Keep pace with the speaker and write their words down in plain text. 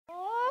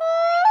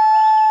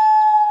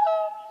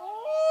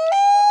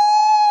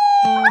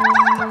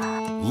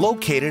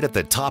Located at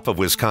the top of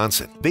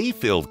Wisconsin,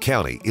 Bayfield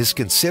County is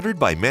considered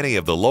by many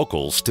of the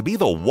locals to be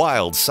the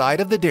wild side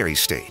of the dairy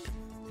state.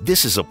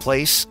 This is a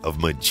place of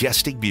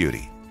majestic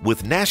beauty,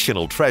 with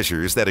national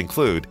treasures that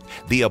include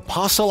the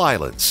Apostle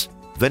Islands,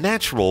 the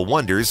natural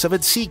wonders of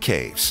its sea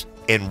caves,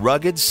 and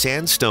rugged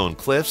sandstone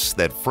cliffs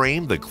that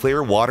frame the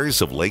clear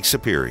waters of Lake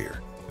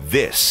Superior.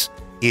 This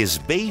is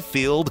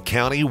Bayfield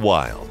County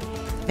Wild.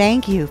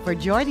 Thank you for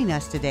joining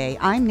us today.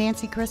 I'm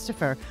Nancy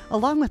Christopher,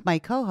 along with my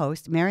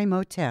co-host, Mary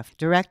Motiff,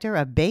 Director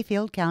of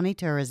Bayfield County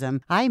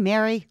Tourism. Hi,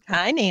 Mary.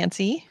 Hi,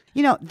 Nancy.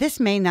 You know, this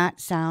may not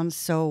sound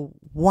so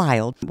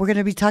wild. We're going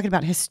to be talking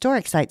about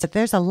historic sites, but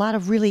there's a lot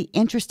of really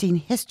interesting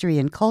history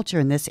and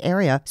culture in this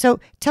area. So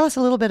tell us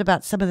a little bit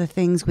about some of the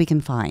things we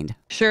can find.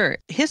 Sure.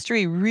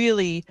 History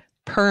really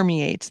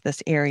permeates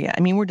this area.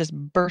 I mean, we're just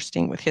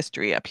bursting with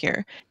history up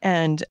here.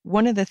 And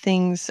one of the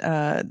things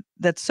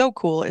that's so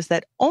cool is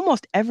that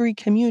almost every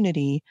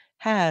community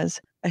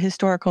has a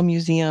historical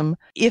museum,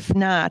 if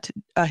not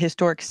a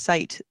historic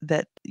site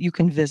that you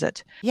can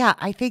visit. Yeah,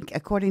 I think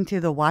according to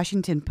the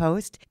Washington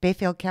Post,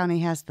 Bayfield County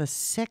has the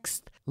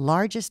sixth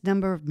largest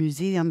number of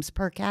museums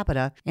per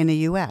capita in the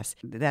U.S.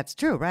 That's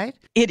true, right?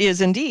 It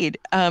is indeed.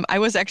 I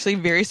was actually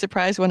very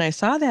surprised when I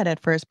saw that at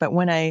first, but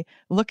when I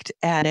looked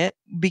at it,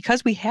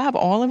 because we have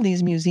all of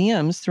these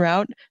museums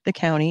throughout the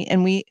county,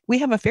 and we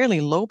have a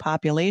fairly low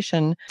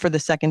population for the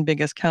second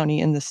biggest county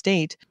in the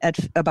state at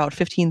about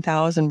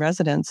 15,000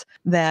 residents,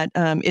 that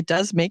it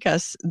does make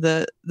us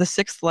the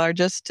sixth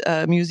largest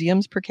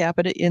museums per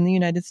capita in the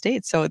United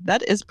States. So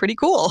that is pretty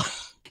cool.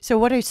 So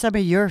what are some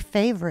of your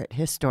favorite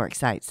historic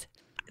sites?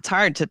 It's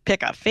hard to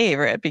pick a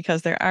favorite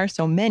because there are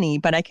so many,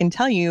 but I can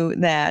tell you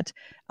that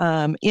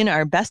in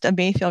our Best of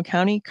Bayfield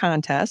County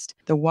contest,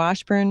 the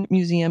Washburn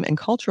Museum and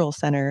Cultural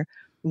Center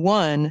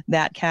won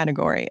that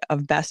category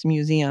of best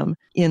museum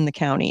in the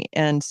county.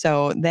 And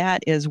so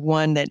that is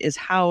one that is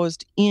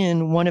housed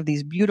in one of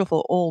these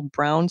beautiful old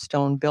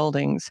brownstone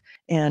buildings.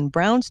 And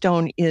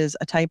brownstone is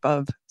a type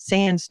of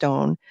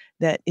sandstone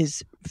that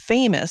is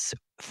famous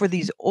for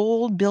these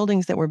old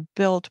buildings that were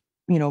built,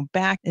 you know,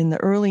 back in the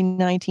early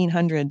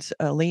 1900s,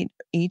 late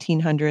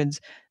 1800s,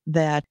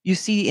 that you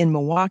see in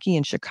Milwaukee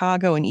and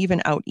Chicago and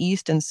even out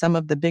east in some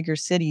of the bigger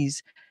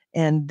cities.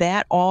 And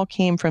that all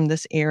came from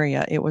this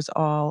area. It was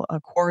all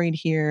quarried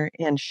here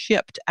and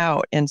shipped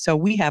out. And so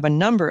we have a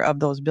number of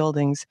those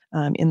buildings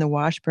in the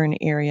Washburn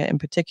area in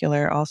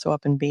particular, also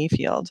up in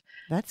Bayfield.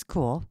 That's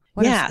cool.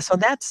 So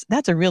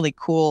that's a really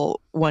cool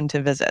one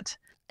to visit.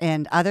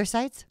 And other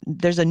sites?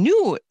 There's a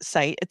new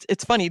site.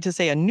 It's funny to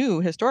say a new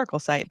historical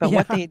site, but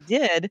what they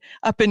did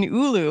up in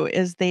Ulu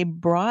is they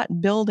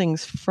brought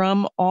buildings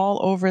from all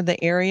over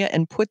the area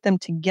and put them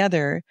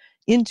together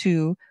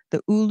into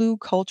the Ulu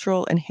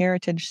Cultural and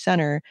Heritage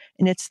Center,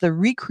 and it's the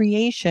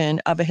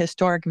recreation of a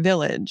historic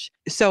village.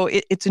 So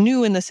it's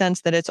new in the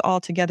sense that it's all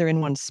together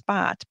in one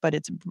spot, but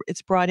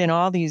it's brought in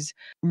all these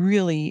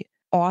really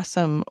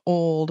awesome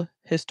old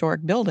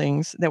historic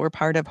buildings that were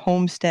part of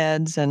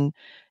homesteads and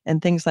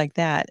things like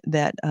that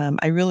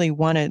I really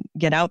want to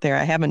get out there.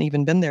 I haven't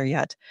even been there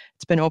yet.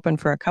 It's been open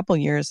for a couple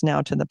years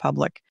now to the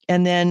public.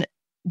 And then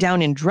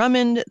down in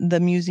Drummond, the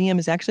museum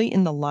is actually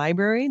in the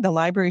library. The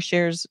library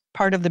shares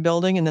part of the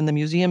building, and then the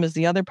museum is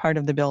the other part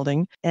of the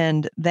building.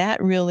 And that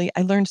really,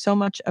 I learned so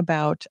much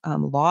about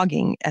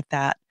logging at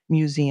that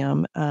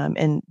museum.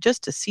 And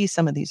just to see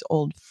some of these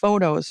old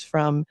photos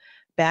from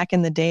back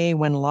in the day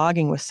when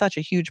logging was such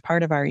a huge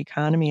part of our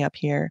economy up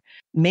here.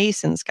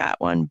 Mason's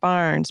got one,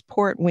 Barnes,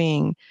 Port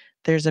Wing.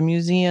 There's a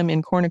museum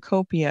in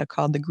Cornucopia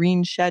called the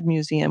Green Shed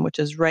Museum, which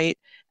is right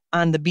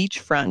on the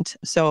beachfront.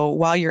 So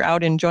while you're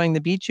out enjoying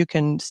the beach, you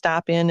can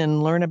stop in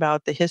and learn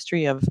about the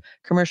history of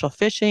commercial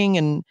fishing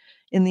and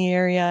in the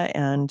area.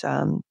 And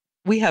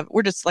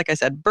we're just, like I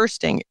said,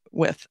 bursting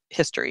with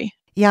history.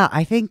 Yeah,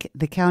 I think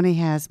the county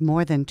has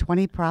more than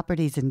 20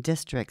 properties and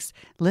districts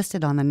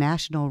listed on the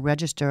National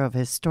Register of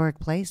Historic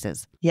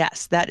Places.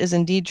 Yes, that is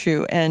indeed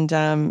true. And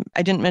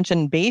I didn't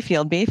mention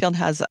Bayfield. Bayfield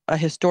has a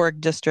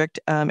historic district,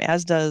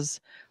 as does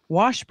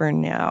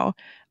Washburn now.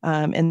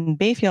 And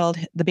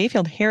the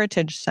Bayfield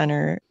Heritage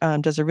Center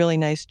does a really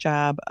nice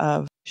job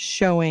of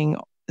showing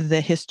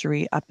the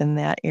history up in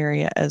that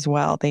area as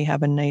well. They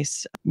have a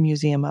nice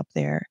museum up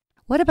there.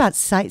 What about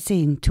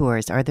sightseeing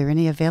tours? Are there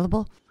any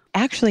available?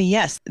 Actually,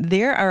 yes.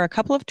 There are a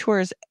couple of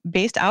tours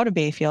based out of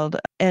Bayfield,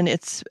 and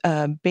it's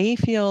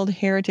Bayfield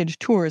Heritage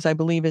Tours, I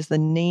believe, is the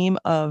name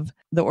of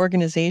the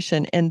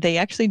organization. And they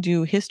actually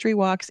do history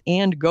walks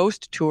and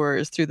ghost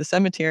tours through the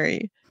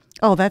cemetery.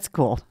 Oh, that's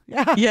cool.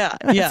 Yeah.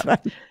 Fun.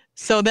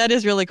 So that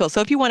is really cool.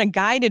 So if you want a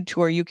guided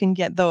tour, you can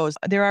get those.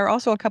 There are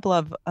also a couple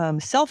of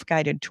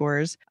self-guided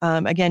tours.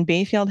 Again,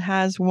 Bayfield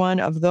has one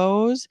of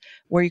those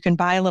where you can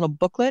buy a little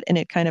booklet and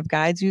it kind of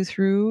guides you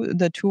through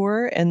the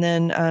tour. And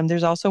then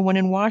there's also one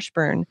in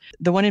Washburn.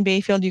 The one in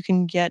Bayfield you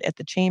can get at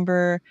the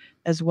Chamber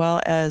as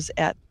well as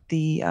at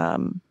the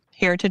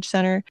Heritage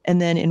Center. And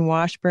then in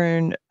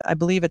Washburn, I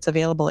believe it's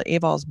available at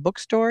Aval's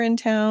bookstore in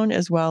town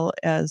as well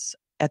as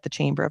at the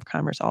Chamber of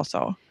Commerce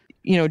also.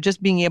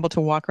 just being able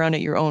to walk around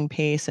at your own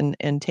pace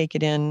and take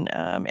it in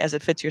as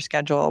it fits your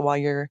schedule while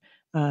you're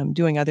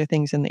doing other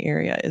things in the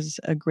area is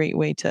a great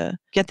way to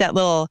get that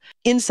little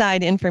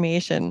inside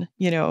information,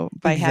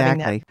 by having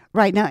that. Exactly.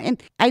 Right now, and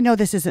I know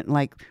this isn't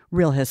like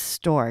real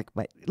historic,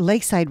 but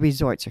lakeside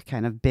resorts are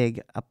kind of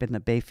big up in the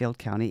Bayfield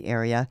County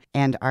area.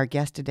 And our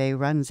guest today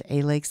runs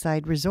a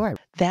lakeside resort.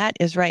 That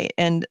is right.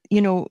 And,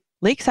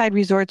 lakeside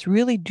resorts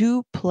really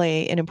do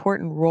play an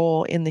important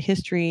role in the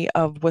history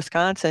of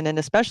Wisconsin, and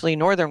especially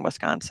northern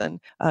Wisconsin.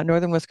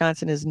 Northern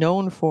Wisconsin is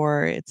known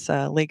for its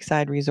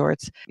lakeside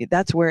resorts.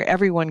 That's where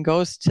everyone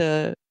goes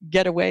to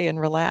get away and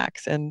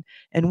relax. And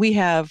we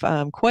have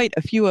quite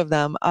a few of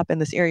them up in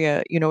this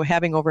area,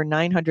 having over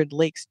 900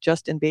 lakes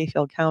just in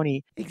Bayfield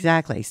County.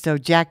 Exactly. So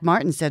Jack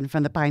Martinsen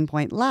from the Pine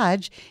Point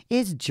Lodge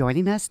is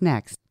joining us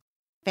next.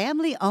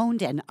 Family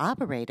owned and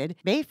operated,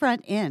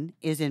 Bayfront Inn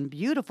is in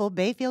beautiful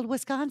Bayfield,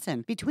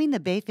 Wisconsin, between the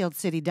Bayfield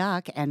City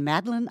Dock and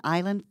Madeline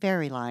Island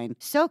Ferry Line.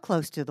 So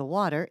close to the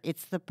water,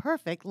 it's the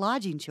perfect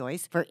lodging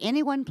choice for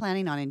anyone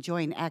planning on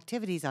enjoying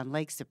activities on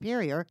Lake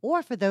Superior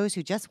or for those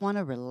who just want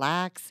to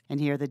relax and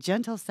hear the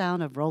gentle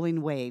sound of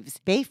rolling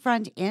waves.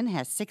 Bayfront Inn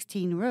has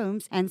 16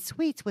 rooms and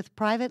suites with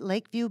private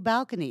lakeview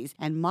balconies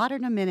and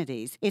modern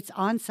amenities. Its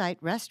on-site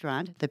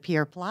restaurant, the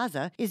Pier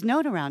Plaza, is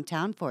known around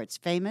town for its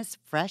famous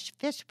fresh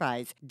fish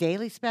fries,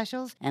 daily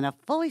specials, and a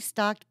fully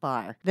stocked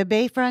bar. The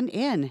Bayfront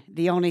Inn,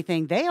 the only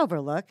thing they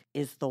overlook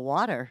is the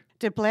water.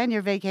 To plan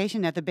your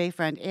vacation at the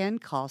Bayfront Inn,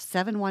 call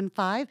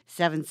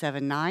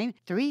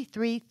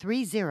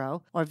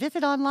 715-779-3330 or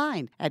visit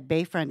online at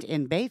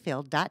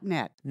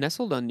bayfrontinbayfield.net.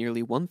 Nestled on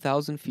nearly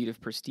 1,000 feet of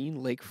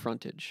pristine lake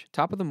frontage,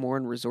 Top of the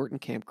Morn Resort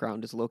and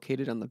Campground is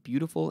located on the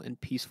beautiful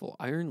and peaceful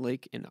Iron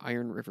Lake in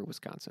Iron River,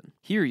 Wisconsin.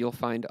 Here you'll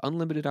find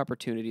unlimited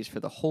opportunities for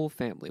the whole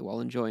family while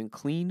enjoying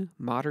clean,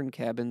 modern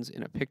cabins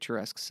in a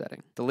picturesque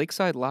setting. The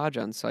Lakeside Lodge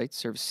on site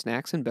serves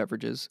snacks and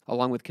beverages,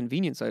 along with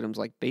convenience items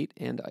like bait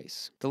and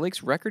ice. The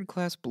lake's record-class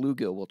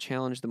bluegill will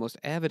challenge the most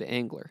avid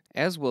angler,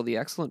 as will the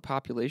excellent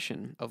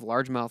population of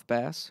largemouth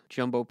bass,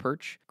 jumbo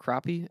perch,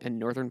 crappie, and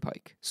northern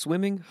pike.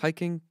 Swimming,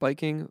 hiking,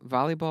 biking,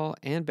 volleyball,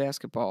 and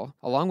basketball,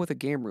 along with a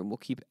game room, will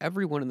keep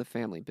everyone in the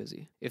family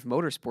busy. If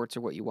motorsports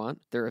are what you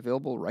want, they're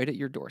available right at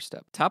your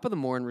doorstep. Top of the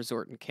Morn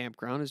Resort and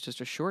Campground is just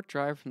a short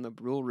drive from the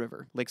Brule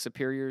River, Lake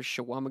Superior's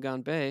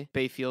Chequamegon Bay,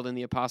 Bayfield and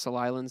the Apostle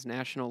Islands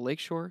National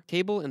Lakeshore,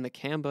 Cable and the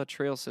Camba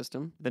Trail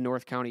System, the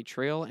North County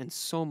Trail, and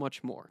so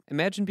much more.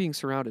 Imagine being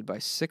surrounded by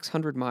 600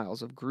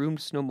 miles of groomed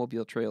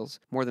snowmobile trails,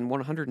 more than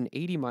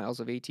 180 miles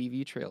of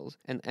ATV trails,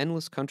 and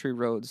endless country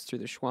roads through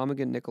the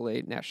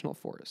Chequamegon-Nicolet National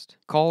Forest.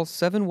 Call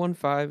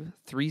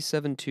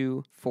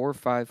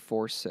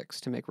 715-372-4546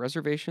 to make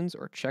reservations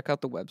or check out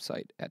the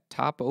website at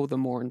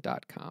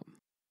topothemorn.com.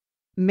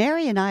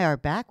 Mary and I are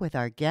back with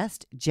our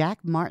guest, Jack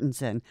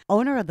Martinsen,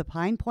 owner of the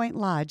Pine Point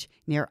Lodge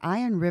near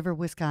Iron River,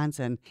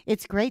 Wisconsin.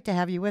 It's great to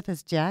have you with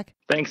us, Jack.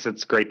 Thanks.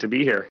 It's great to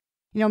be here.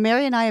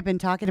 Mary and I have been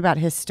talking about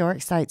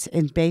historic sites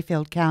in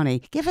Bayfield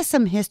County. Give us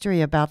some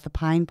history about the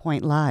Pine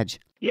Point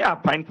Lodge. Yeah,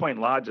 Pine Point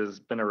Lodge has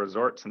been a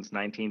resort since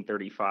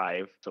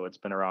 1935, so it's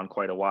been around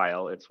quite a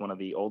while. It's one of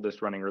the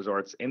oldest running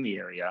resorts in the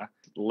area,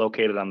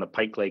 located on the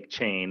Pike Lake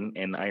chain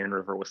in Iron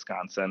River,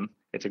 Wisconsin.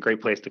 It's a great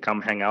place to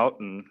come hang out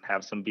and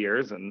have some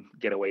beers and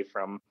get away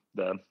from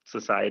the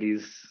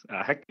society's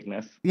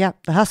hecticness. Yeah,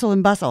 the hustle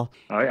and bustle.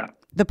 Oh, yeah.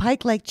 The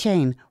Pike Lake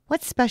chain,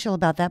 what's special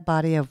about that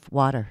body of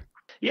water?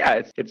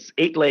 Yeah, it's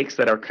 8 lakes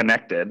that are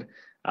connected.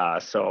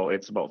 So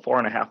it's about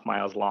 4.5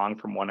 miles long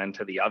from one end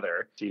to the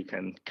other. So you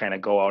can kind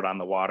of go out on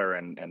the water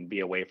and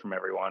be away from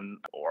everyone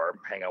or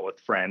hang out with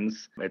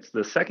friends. It's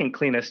the second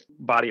cleanest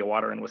body of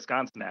water in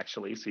Wisconsin,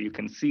 actually. So you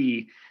can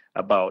see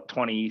about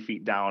 20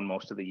 feet down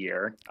most of the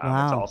year.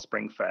 Wow. It's all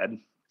spring fed.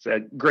 It's a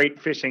great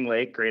fishing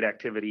lake, great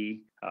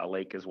activity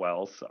lake as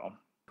well. So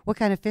What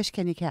kind of fish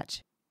can you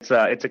catch?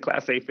 it's a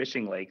Class A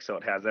fishing lake. So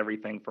it has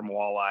everything from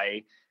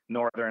walleye,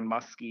 northern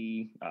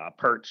muskie,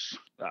 perch,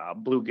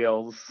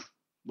 bluegills,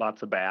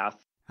 lots of bass.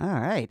 All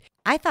right.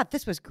 I thought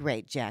this was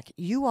great, Jack.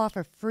 You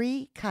offer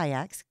free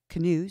kayaks,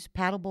 canoes,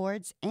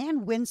 paddleboards,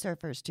 and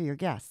windsurfers to your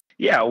guests.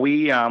 Yeah,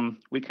 we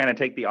kind of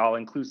take the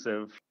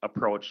all-inclusive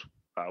approach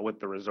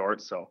with the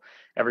resort. So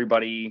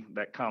everybody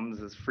that comes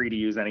is free to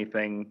use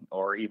anything,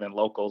 or even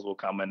locals will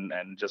come and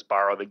just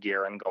borrow the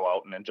gear and go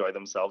out and enjoy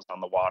themselves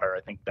on the water.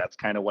 I think that's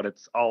kind of what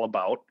it's all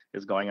about,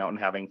 is going out and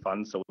having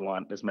fun. So we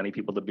want as many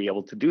people to be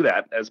able to do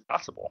that as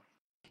possible.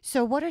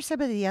 So what are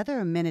some of the other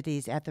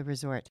amenities at the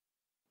resort?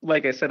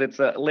 Like I said, it's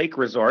a lake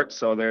resort,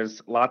 so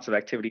there's lots of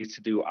activities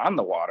to do on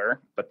the water,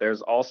 but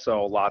there's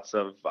also lots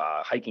of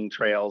hiking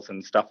trails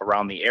and stuff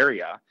around the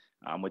area,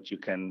 which you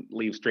can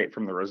leave straight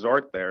from the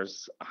resort.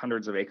 There's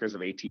hundreds of acres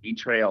of ATV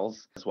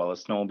trails, as well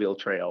as snowmobile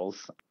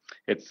trails.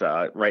 It's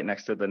right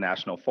next to the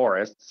National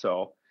Forest,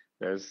 so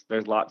there's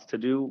lots to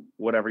do,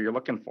 whatever you're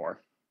looking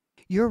for.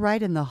 You're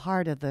right in the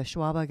heart of the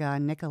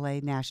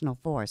Chequamegon-Nicolet National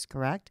Forest,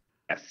 correct?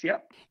 Yes,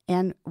 yep.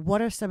 And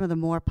what are some of the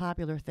more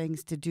popular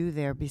things to do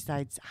there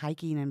besides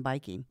hiking and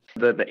biking?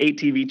 The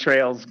ATV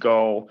trails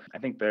go, I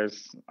think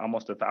there's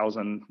almost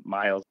 1,000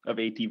 miles of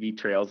ATV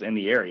trails in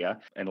the area,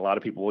 and a lot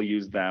of people will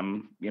use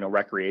them,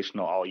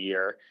 recreational all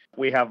year.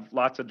 We have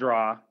lots of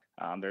draw.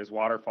 There's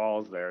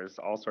waterfalls, there's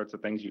all sorts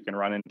of things you can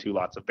run into,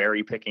 lots of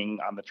berry picking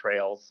on the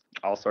trails,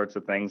 all sorts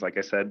of things, like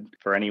I said,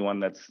 for anyone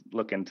that's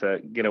looking to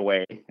get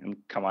away and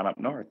come on up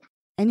north.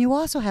 And you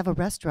also have a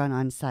restaurant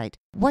on site.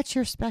 What's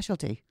your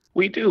specialty?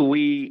 We do.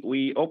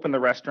 We opened the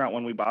restaurant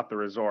when we bought the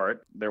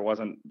resort. There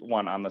wasn't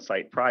one on the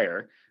site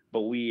prior,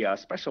 but we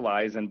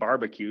specialize in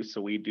barbecue.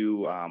 So we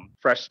do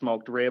fresh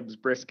smoked ribs,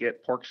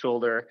 brisket, pork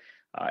shoulder.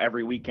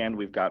 Every weekend,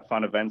 we've got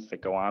fun events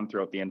that go on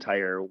throughout the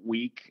entire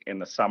week. In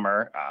the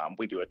summer,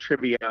 we do a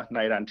trivia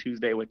night on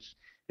Tuesday, which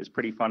is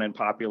pretty fun and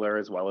popular,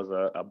 as well as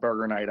a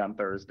burger night on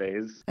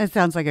Thursdays. That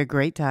sounds like a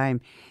great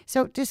time.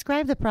 So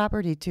describe the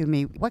property to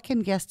me. What can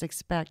guests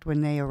expect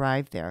when they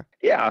arrive there?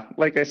 Yeah,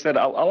 like I said,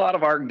 a lot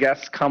of our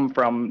guests come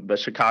from the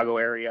Chicago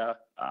area,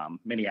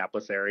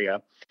 Minneapolis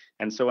area.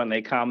 And so when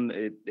they come,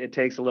 it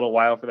takes a little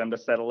while for them to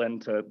settle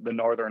into the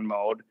northern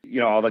mode.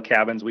 All the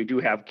cabins, we do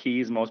have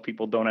keys. Most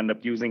people don't end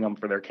up using them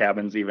for their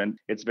cabins even.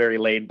 It's very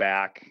laid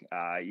back.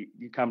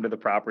 You come to the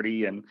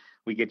property and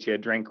we get you a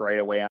drink right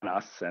away on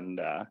us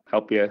and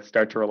help you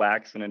start to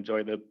relax and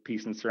enjoy the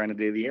peace and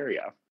serenity of the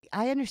area.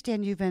 I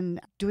understand you've been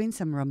doing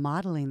some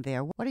remodeling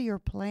there. What are your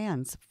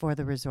plans for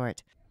the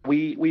resort?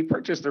 We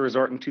purchased the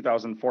resort in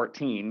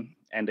 2014,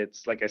 and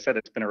it's, like I said,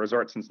 it's been a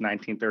resort since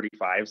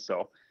 1935,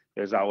 so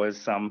there's always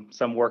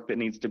some work that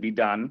needs to be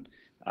done.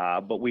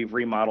 But we've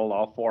remodeled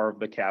all 4 of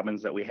the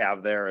cabins that we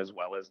have there, as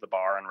well as the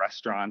bar and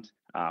restaurant.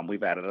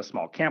 We've added a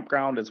small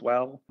campground as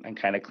well and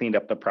kind of cleaned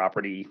up the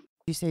property.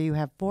 You say you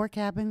have 4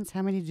 cabins.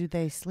 How many do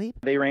they sleep?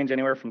 They range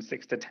anywhere from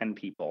 6 to 10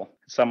 people.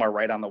 Some are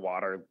right on the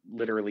water,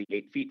 literally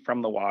 8 feet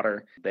from the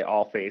water. They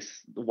all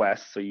face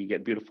west, so you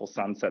get beautiful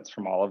sunsets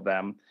from all of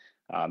them.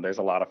 There's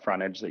a lot of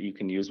frontage that you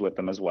can use with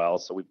them as well.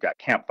 So we've got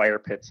campfire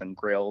pits and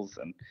grills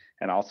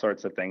and all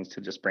sorts of things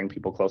to just bring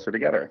people closer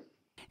together.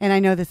 And I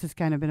know this has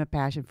kind of been a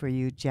passion for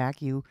you,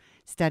 Jack. You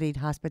studied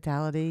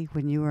hospitality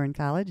when you were in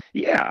college?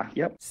 Yeah,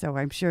 yep. So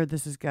I'm sure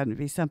this is going to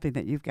be something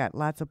that you've got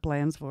lots of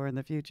plans for in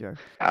the future.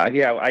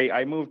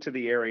 I moved to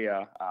the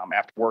area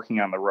after working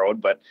on the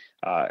road, but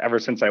ever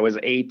since I was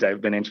 8, I've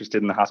been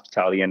interested in the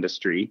hospitality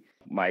industry.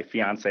 My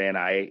fiance and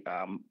I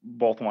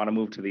both want to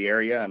move to the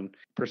area and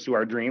pursue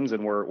our dreams,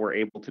 and we're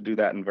able to do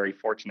that and very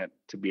fortunate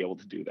to be able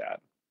to do that.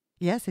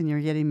 Yes, and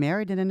you're getting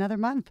married in another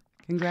month.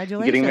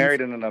 Congratulations. Getting married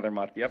in another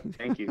month. Yep.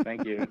 Thank you.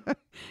 Thank you.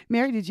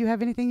 Mary, did you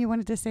have anything you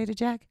wanted to say to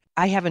Jack?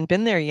 I haven't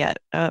been there yet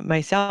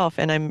myself,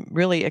 and I'm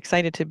really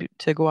excited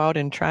to go out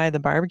and try the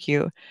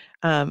barbecue.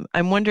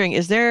 I'm wondering,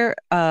 is there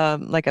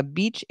like a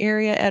beach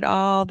area at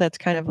all that's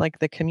kind of like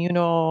the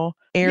communal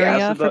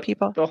area for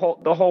people? The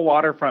whole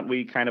waterfront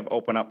we kind of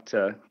open up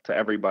to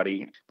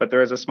everybody, but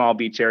there is a small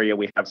beach area.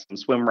 We have some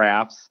swim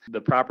rafts.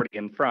 The property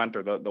in front,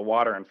 or the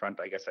water in front,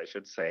 I guess I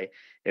should say,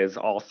 is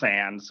all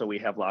sand. So we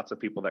have lots of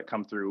people that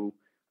come through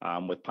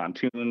with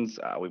pontoons.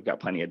 We've got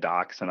plenty of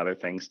docks and other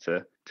things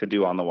to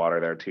do on the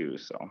water there too.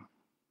 So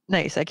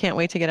nice. I can't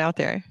wait to get out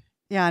there.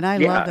 Yeah, and I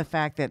love the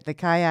fact that the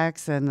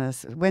kayaks and the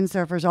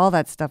windsurfers, all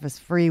that stuff is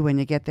free when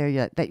you get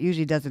there. That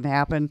usually doesn't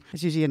happen.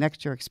 It's usually an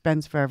extra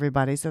expense for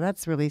everybody. So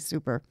that's really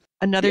super.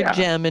 Another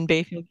gem in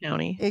Bayfield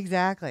County.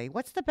 Exactly.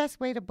 What's the best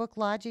way to book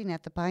lodging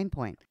at the Pine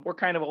Point? We're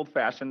kind of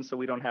old-fashioned, so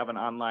we don't have an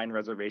online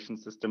reservation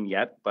system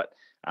yet, but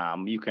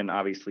you can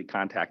obviously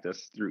contact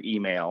us through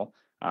email.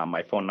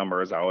 My phone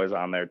number is always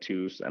on there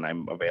too, and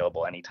I'm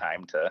available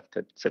anytime to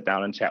sit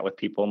down and chat with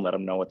people and let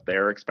them know what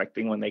they're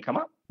expecting when they come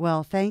up.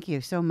 Well, thank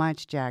you so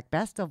much, Jack.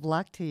 Best of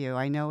luck to you.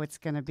 I know it's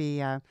going to be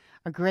a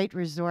great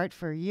resort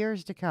for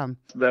years to come.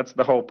 That's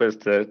the hope, is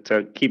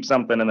to keep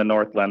something in the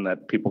Northland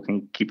that people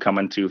can keep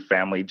coming to,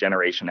 family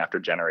generation after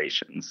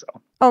generation. So.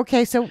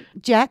 Okay, so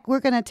Jack, we're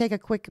going to take a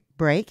quick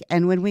break,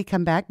 and when we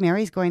come back,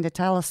 Mary's going to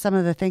tell us some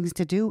of the things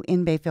to do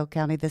in Bayfield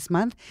County this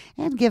month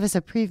and give us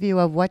a preview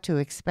of what to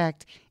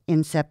expect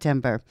in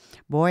September.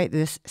 Boy,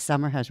 this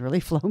summer has really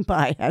flown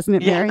by, hasn't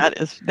it, Mary? Yeah,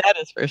 that is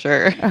for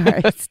sure. All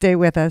right, stay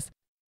with us.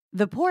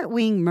 The Port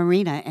Wing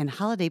Marina and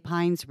Holiday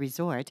Pines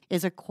Resort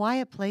is a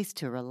quiet place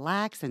to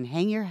relax and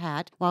hang your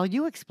hat while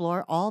you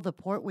explore all the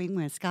Port Wing,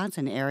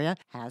 Wisconsin area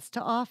has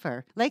to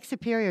offer. Lake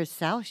Superior's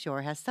South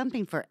Shore has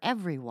something for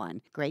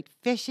everyone. Great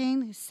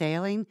fishing,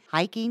 sailing,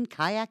 hiking,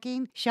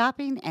 kayaking,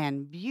 shopping,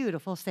 and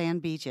beautiful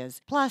sand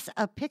beaches. Plus,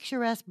 a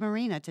picturesque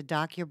marina to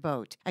dock your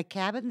boat, a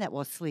cabin that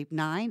will sleep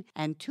 9,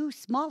 and 2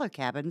 smaller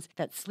cabins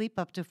that sleep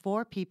up to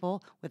 4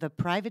 people with a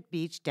private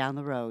beach down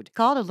the road.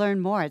 Call to learn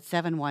more at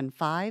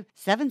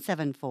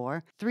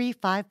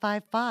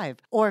 715-774-3555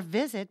 or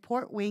visit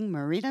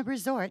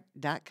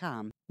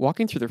portwingmarinaresort.com.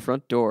 Walking through the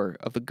front door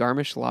of the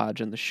Garmisch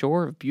Lodge on the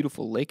shore of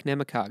beautiful Lake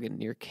Nemacolin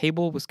near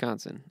Cable,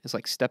 Wisconsin is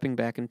like stepping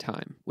back in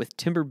time. With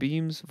timber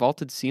beams,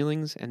 vaulted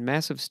ceilings, and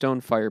massive stone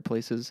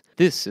fireplaces,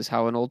 this is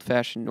how an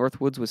old-fashioned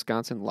Northwoods,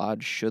 Wisconsin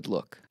lodge should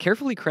look.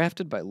 Carefully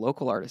crafted by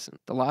local artisans,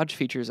 the lodge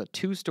features a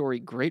 2-story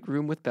great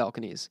room with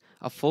balconies,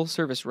 a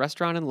full-service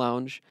restaurant and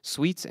lounge,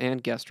 suites,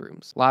 and guest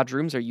rooms. Lodge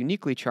rooms are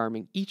uniquely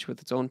charming, each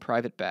with its own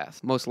private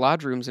bath. Most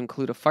lodge rooms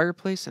include a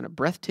fireplace and a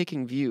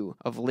breathtaking view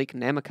of Lake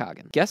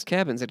Nemacolin. Guest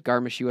cabins at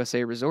Garmisch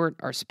USA Resort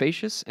are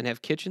spacious and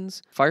have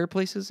kitchens,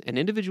 fireplaces, and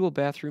individual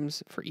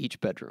bathrooms for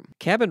each bedroom.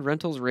 Cabin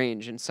rentals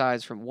range in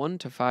size from 1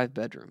 to 5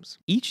 bedrooms.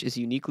 Each is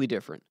uniquely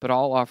different, but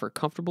all offer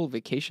comfortable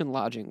vacation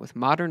lodging with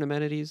modern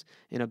amenities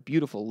in a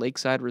beautiful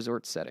lakeside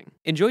resort setting.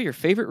 Enjoy your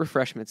favorite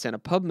refreshments and a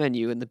pub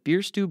menu in the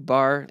Beer Stew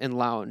Bar and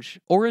Lounge,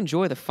 or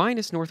enjoy the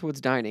finest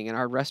Northwoods dining in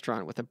our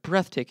restaurant with a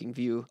breathtaking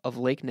view of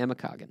Lake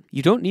Nemacolin.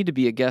 You don't need to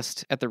be a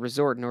guest at the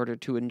resort in order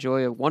to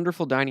enjoy a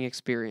wonderful dining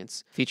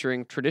experience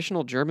featuring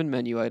traditional German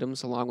menu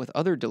items along with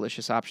other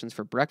delicious options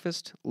for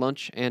breakfast,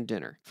 lunch, and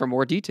dinner. For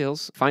more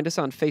details, find us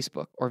on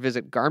Facebook or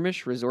visit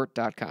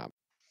garmischresort.com.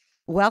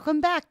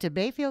 Welcome back to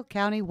Bayfield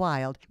County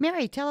Wild.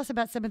 Mary, tell us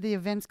about some of the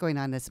events going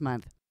on this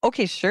month.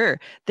 Okay, sure.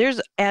 There's,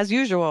 as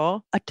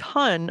usual, a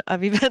ton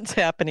of events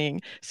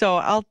happening. So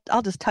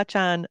I'll just touch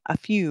on a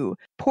few.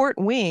 Port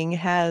Wing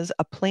has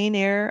a plein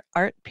air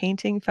art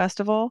painting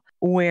festival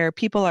where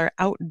people are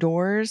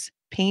outdoors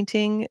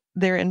painting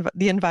the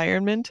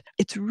environment.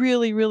 It's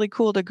really, really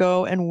cool to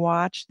go and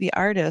watch the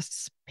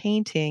artists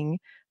painting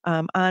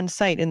on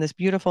site in this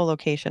beautiful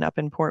location up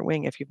in Port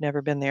Wing. If you've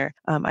never been there,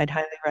 I'd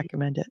highly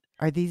recommend it.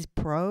 Are these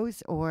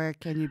pros or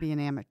can you be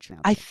an amateur?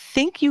 I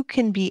think you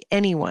can be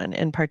anyone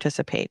and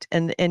participate,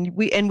 and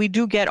we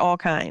do get all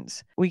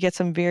kinds. We get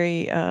some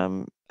very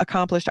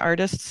accomplished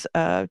artists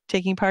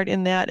taking part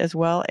in that, as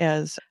well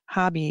as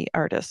hobby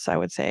artists, I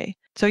would say.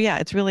 So yeah,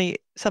 it's really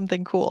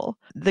something cool.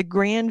 The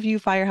Grandview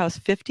Firehouse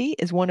 50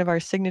 is one of our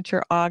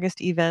signature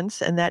August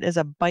events, and that is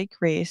a bike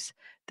race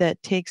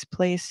that takes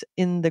place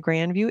in the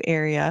Grandview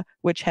area,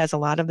 which has a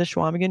lot of the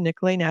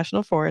Chequamegon-Nicolet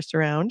National Forest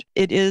around.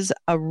 It is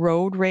a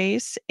road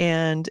race,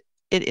 and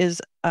it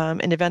is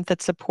an event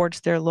that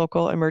supports their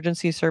local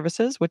emergency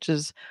services, which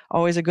is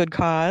always a good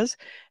cause.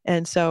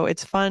 And so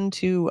it's fun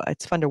to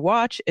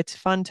watch. It's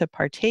fun to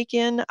partake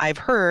in. I've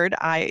heard,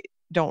 I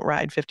don't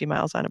ride 50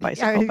 miles on a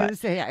bicycle. I was going to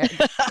say,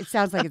 it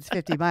sounds like it's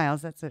 50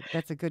 miles. That's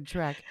a good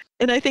trek.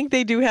 And I think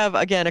they do have,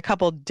 again, a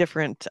couple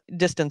different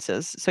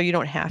distances, so you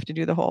don't have to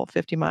do the whole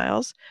 50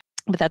 miles.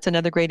 But that's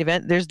another great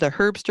event. There's the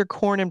Herbster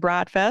Corn and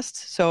Brat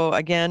Fest. So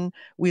again,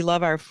 we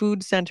love our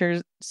food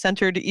centered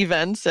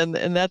events, and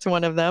that's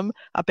one of them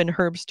up in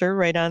Herbster,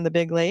 right on the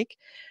big lake.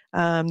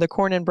 The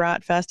Corn and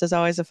Brat Fest is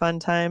always a fun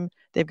time.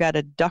 They've got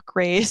a duck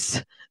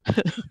race.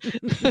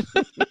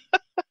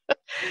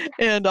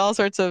 And all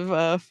sorts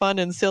of fun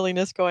and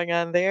silliness going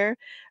on there.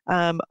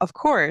 Of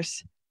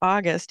course,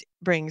 August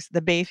brings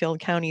the Bayfield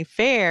County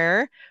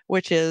Fair,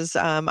 which is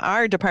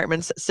our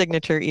department's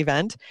signature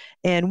event.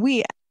 And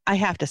I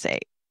have to say,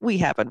 we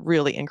have a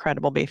really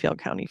incredible Bayfield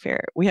County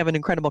Fair. We have an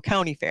incredible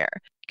county fair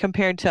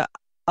compared to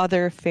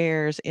other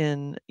fairs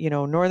in,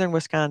 northern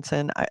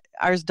Wisconsin.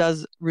 Ours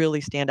does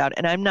really stand out.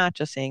 And I'm not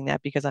just saying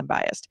that because I'm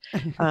biased.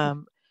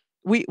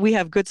 We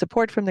have good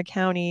support from the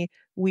county.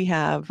 We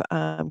have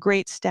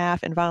great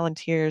staff and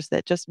volunteers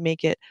that just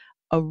make it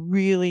a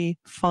really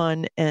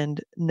fun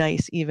and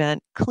nice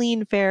event.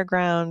 Clean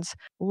fairgrounds,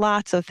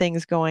 lots of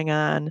things going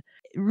on,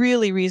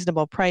 really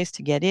reasonable price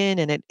to get in,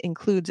 and it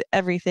includes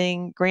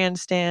everything,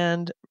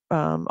 grandstand,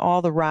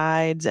 all the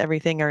rides,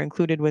 everything are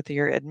included with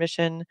your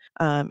admission.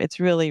 It's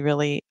really,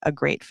 really a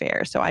great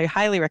fair. So I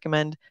highly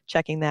recommend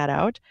checking that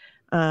out.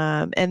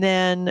 And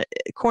then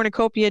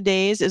Cornucopia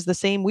Days is the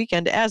same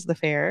weekend as the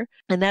fair.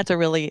 And that's a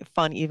really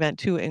fun event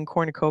too in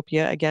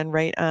Cornucopia, again,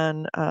 right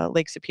on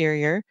Lake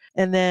Superior.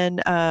 And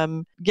then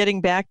getting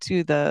back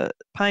to the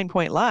Pine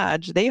Point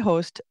Lodge, they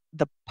host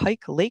the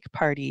Pike Lake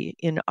Party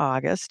in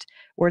August,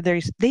 where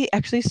they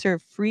actually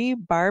serve free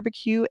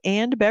barbecue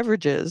and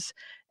beverages.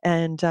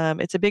 And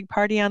it's a big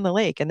party on the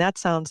lake. And that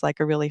sounds like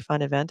a really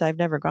fun event. I've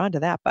never gone to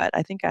that, but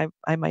I think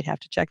I might have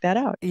to check that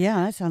out.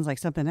 Yeah, that sounds like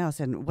something else.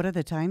 And what are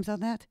the times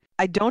on that?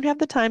 I don't have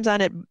the times on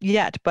it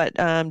yet, but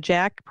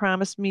Jack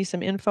promised me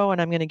some info,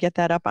 and I'm going to get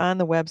that up on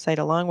the website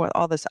along with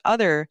all this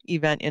other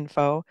event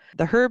info.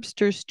 The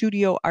Herbster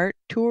Studio Art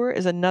Tour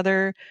is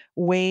another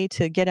way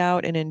to get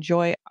out and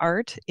enjoy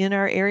art in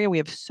our area. We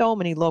have so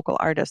many local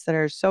artists that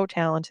are so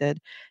talented,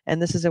 and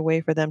this is a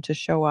way for them to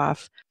show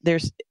off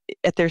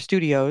at their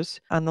studios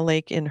on the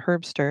lake in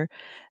Herbster.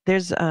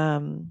 There's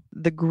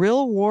the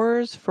Grill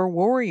Wars for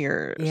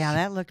Warriors. Yeah,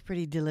 that looked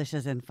pretty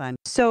delicious and fun.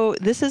 So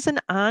this is an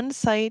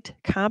on-site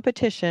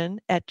competition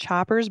at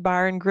Chopper's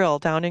Bar and Grill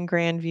down in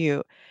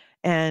Grandview.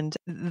 And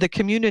the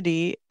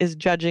community is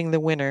judging the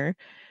winner.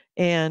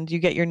 And you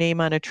get your name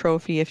on a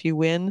trophy if you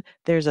win.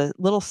 There's a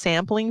little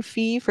sampling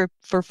fee for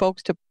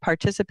folks to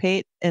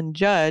participate and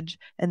judge.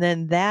 And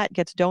then that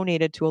gets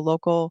donated to a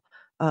local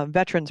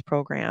veterans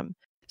program.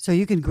 So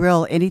you can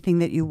grill anything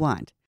that you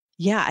want.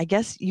 yeah, I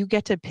guess you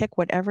get to pick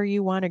whatever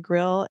you want to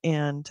grill,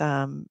 and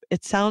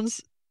it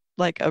sounds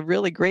like a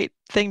really great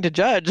thing to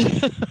judge.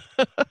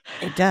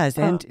 It does,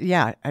 Oh, and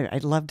yeah,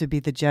 I'd love to be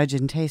the judge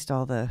and taste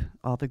all the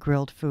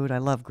grilled food. I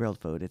love grilled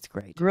food. It's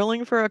great.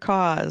 grilling for a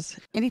cause.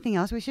 Anything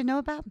else we should know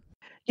about?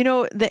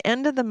 The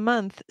end of the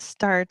month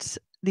starts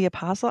the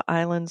Apostle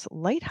Islands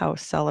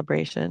Lighthouse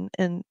celebration,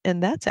 and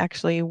that's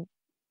actually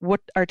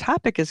what our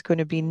topic is going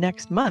to be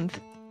next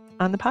month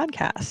on the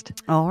podcast.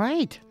 All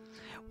right.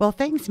 Well,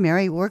 thanks,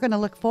 Mary. We're going to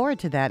look forward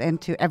to that. And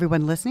to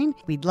everyone listening,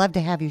 we'd love to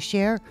have you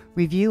share,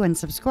 review, and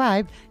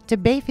subscribe to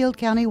Bayfield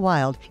County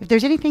Wild. If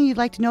there's anything you'd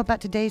like to know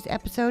about today's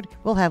episode,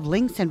 we'll have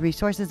links and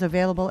resources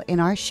available in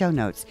our show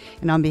notes.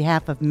 And on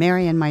behalf of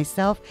Mary and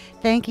myself,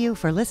 thank you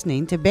for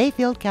listening to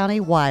Bayfield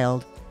County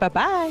Wild.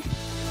 Bye-bye.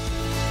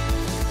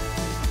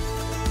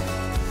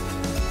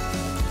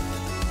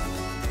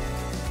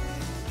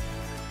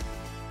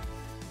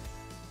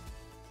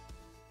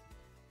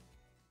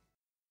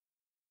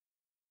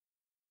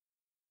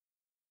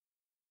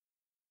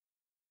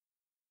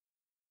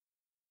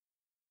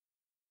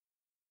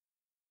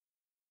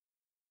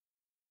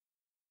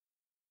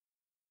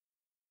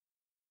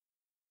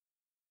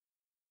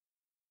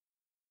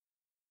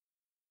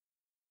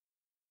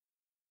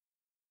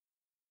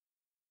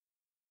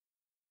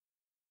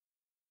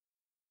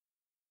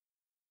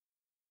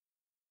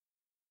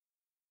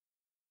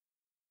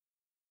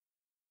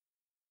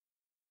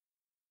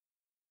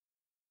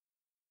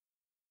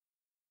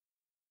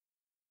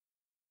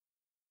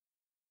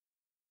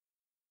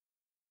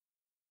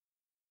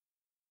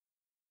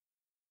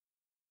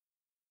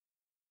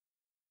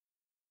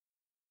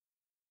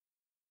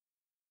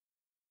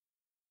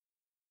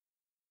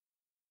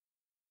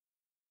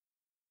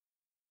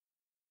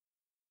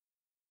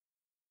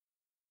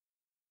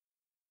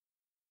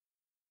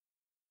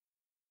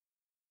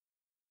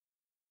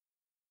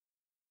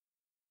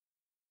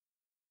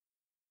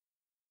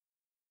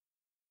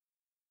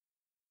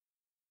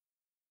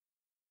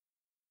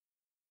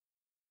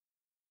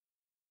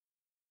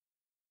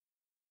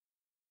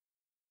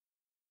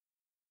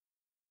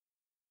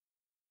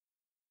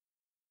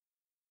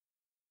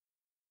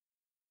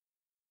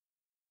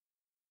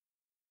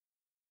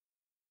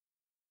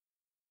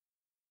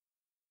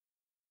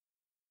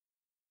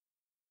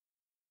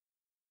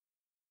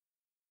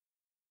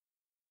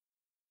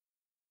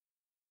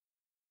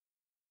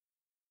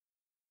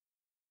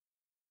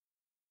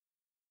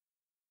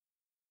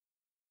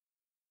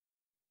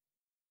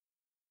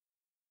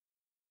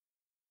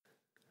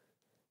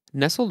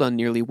 Nestled on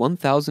nearly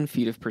 1,000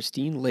 feet of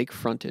pristine lake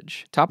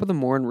frontage, Top of the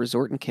Morn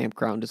Resort and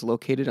Campground is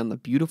located on the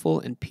beautiful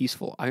and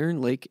peaceful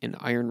Iron Lake in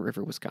Iron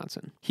River,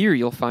 Wisconsin. Here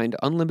you'll find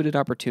unlimited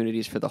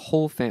opportunities for the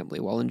whole family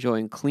while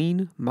enjoying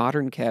clean,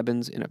 modern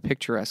cabins in a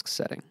picturesque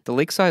setting. The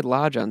Lakeside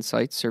Lodge on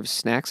site serves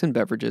snacks and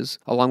beverages,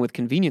 along with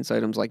convenience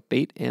items like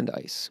bait and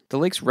ice. The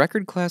lake's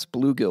record-class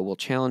bluegill will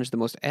challenge the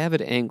most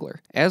avid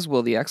angler, as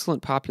will the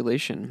excellent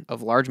population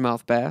of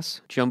largemouth bass,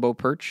 jumbo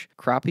perch,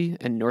 crappie,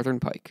 and northern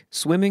pike.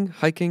 Swimming,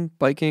 hiking,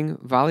 biking,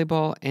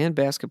 volleyball, and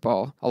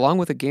basketball, along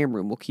with a game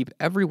room, will keep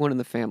everyone in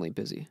the family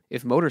busy.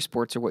 If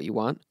motorsports are what you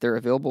want, they're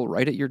available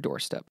right at your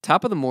doorstep.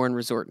 Top of the Morn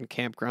Resort and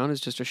Campground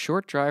is just a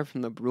short drive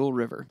from the Brule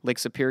River, Lake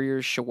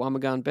Superior's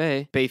Chequamegon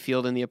Bay,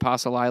 Bayfield in the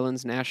Apostle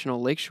Islands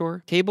National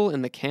Lakeshore, Cable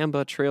in the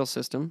Camba Trail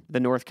System, the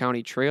North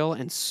County Trail,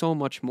 and so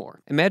much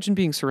more. Imagine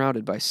being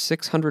surrounded by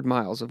 600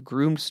 miles of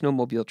groomed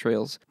snowmobile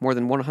trails, more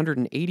than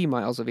 180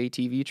 miles of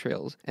ATV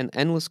trails, and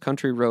endless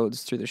country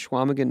roads through the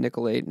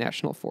Chequamegon-Nicolet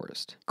National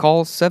Forest.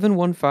 Call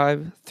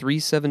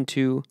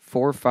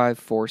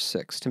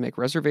 715-372-4546 to make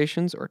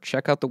reservations or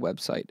check out the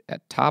website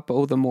at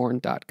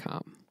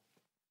topothemorn.com.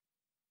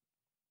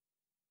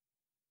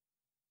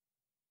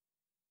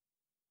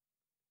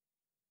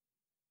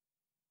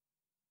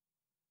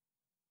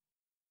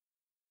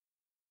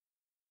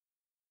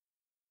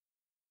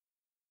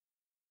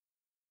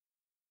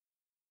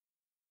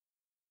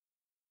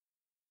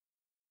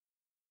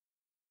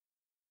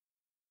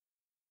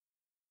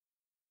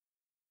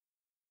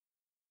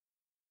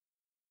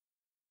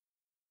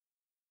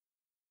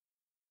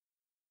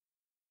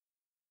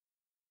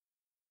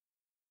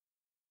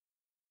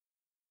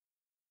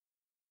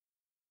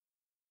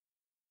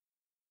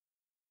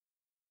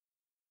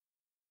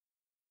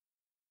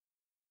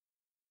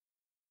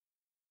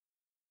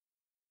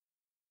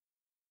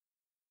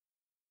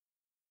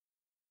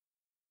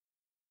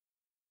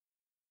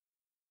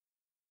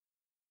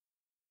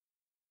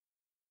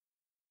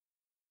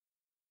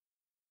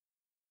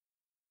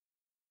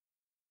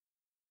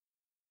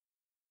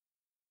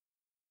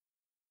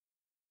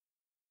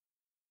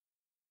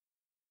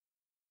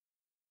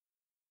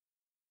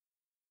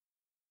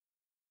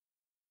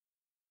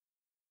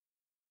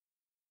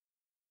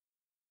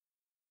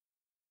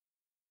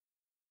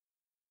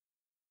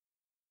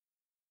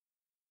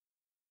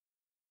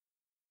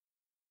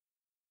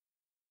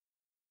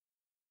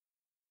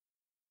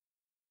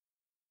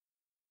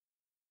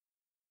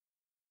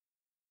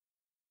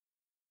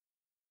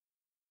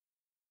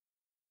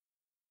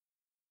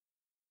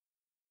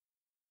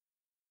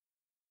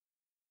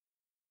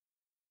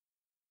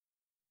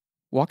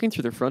 Walking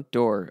through the front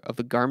door of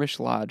the Garmisch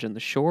Lodge on the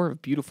shore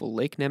of beautiful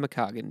Lake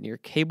Namakagon near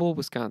Cable,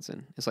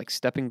 Wisconsin is like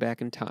stepping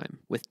back in time.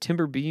 With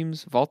timber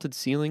beams, vaulted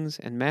ceilings,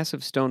 and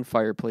massive stone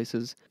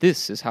fireplaces,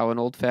 this is how an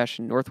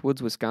old-fashioned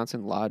Northwoods,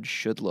 Wisconsin lodge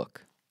should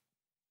look.